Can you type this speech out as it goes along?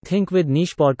Think with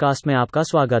niche podcast में आपका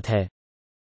स्वागत है।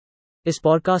 इस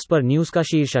पॉडकास्ट पर न्यूज़ का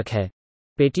शीर्षक है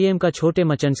पेटीएम का छोटे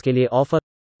मर्चेंट्स के लिए ऑफर,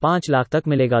 5 लाख तक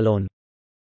मिलेगा लोन।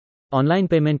 ऑनलाइन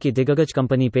पेमेंट की दिग्गज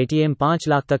कंपनी पेटीएम 5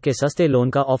 लाख तक के सस्ते लोन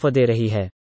का ऑफर दे रही है।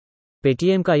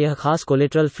 पेटीएम का यह खास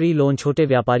कोलेटरल फ्री लोन छोटे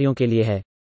व्यापारियों के लिए है।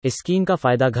 इस स्कीम का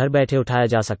फायदा घर बैठे उठाया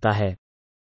जा सकता है।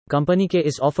 कंपनी के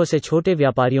इस ऑफर से छोटे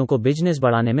व्यापारियों को बिजनेस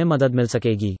बढ़ाने में मदद मिल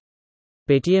सकेगी।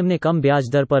 पेटीएम ने कम ब्याज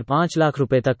दर पर 5 लाख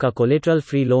रुपए तक का कोलेटरल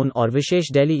फ्री लोन और विशेष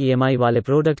डेली ईएमआई वाले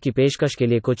प्रोडक्ट की पेशकश के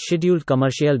लिए कुछ शेड्यूल्ड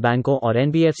कमर्शियल बैंकों और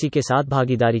एनबीएफसी के साथ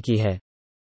भागीदारी की है।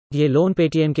 ये लोन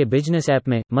पेटीएम के बिजनेस ऐप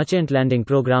में मर्चेंट लैंडिंग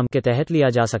प्रोग्राम के तहत लिया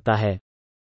जा सकता है।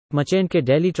 मर्चेंट के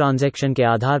डेली ट्रांजैक्शन के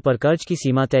आधार पर कर्ज की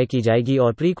सीमा तय की जाएगी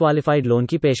और प्री क्वालिफाइड लोन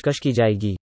की पेशकश की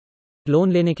जाएगी।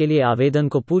 लोन लेने के लिए आवेदन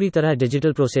को पूरी तरह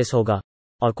डिजिटल प्रोसेस होगा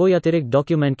और कोई अतिरिक्त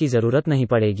डॉक्यूमेंट की जरूरत नहीं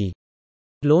पड़ेगी।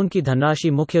 लोन की धनराशि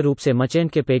मुख्य रूप से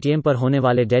मर्चेंट के पेटीएम पर होने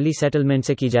वाले डेली सेटलमेंट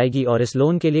से की जाएगी और इस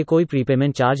लोन के लिए कोई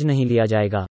प्रीपेमेंट चार्ज नहीं लिया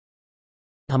जाएगा।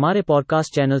 हमारे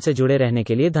पॉडकास्ट चैनल से जुड़े रहने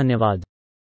के लिए धन्यवाद।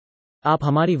 आप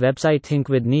हमारी वेबसाइट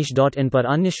thinkwithniche.in पर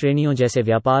अन्य श्रेणियों जैसे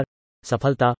व्यापार,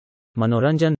 सफलता,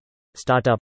 मनोरंजन,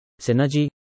 स्टार्टअप, सिनर्जी,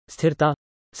 स्थिरता,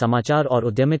 समाचार और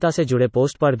उद्यमिता से जुड़े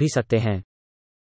पोस्ट पढ़ भी सकते हैं।